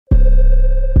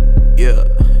Yeah,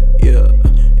 yeah,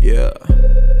 yeah.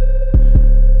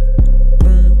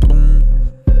 Boom, boom.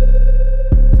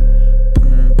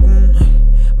 Boom,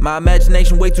 boom. My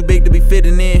imagination way too big to be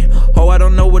fitting in. Oh, I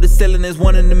don't know what the ceiling is.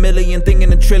 1 in a million,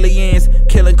 thinking in trillions.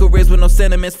 Killing careers with no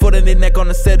sentiments, foot in their neck on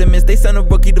the sediments. They send a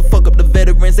rookie to fuck up the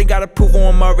veterans. Ain't gotta prove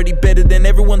I'm already better than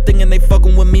everyone thinking they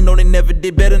fucking with me. No, they never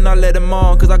did. Better not let them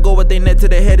on, cause I go with they net till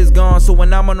their head is gone. So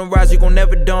when I'm on the rise, you gon'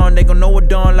 never dawn. They gon' know it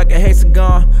dawn like a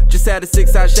hexagon. Just had a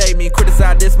 6-eye shade me,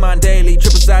 criticize this mind daily.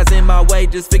 Triple size in my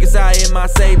wages, figure side in my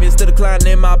savings. Still declining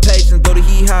in my patience. Go to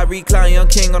high, recline, young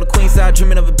king on the queen side.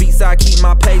 Dreaming of a beat side, keep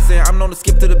my pacing. I'm known to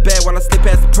skip to the bed while I slip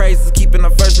past the praises. Keeping a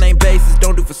first name basis,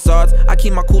 don't do facades. I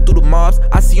keep my cool through the mobs.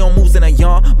 I see on moves and I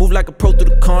yawn. Move like a pro through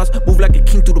the cons. Move like a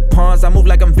king through the pawns. I move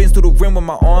like I'm Vince through the rim with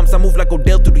my arms. I move like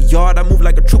Odell through the yard. I move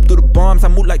like a troop through the bombs. I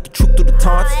move like the troop through the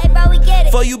taunts. Hey bro, we get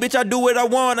it. For you, bitch, I do what I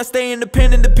want. I stay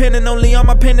independent, dependent only on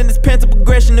my pen. And it's pen to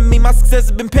progression to me. My success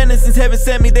has been pending since heaven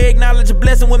sent me. They acknowledge a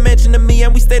blessing when mentioned to me.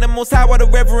 And we stay the most high while the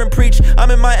reverend preach. I'm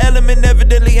in my element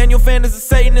evidently. And your fan is a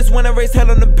Satanist when I raise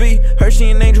hell on the beat. Hershey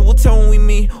and Angel will tell when we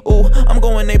meet. Ooh, I'm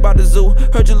going ape by the zoo.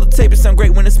 Heard your little tape, it sound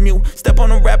great when it's mute. Step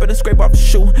on a rapper and scrape off the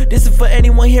shoe. This is for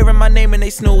anyone hearing my name and they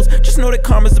snooze. Just know that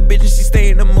karma's a bitch and she stay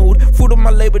in the mood. Fruit of my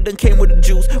labor done came with the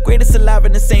juice. Greatest alive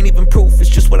and this ain't even proof. It's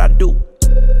just what I do.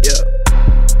 Yeah.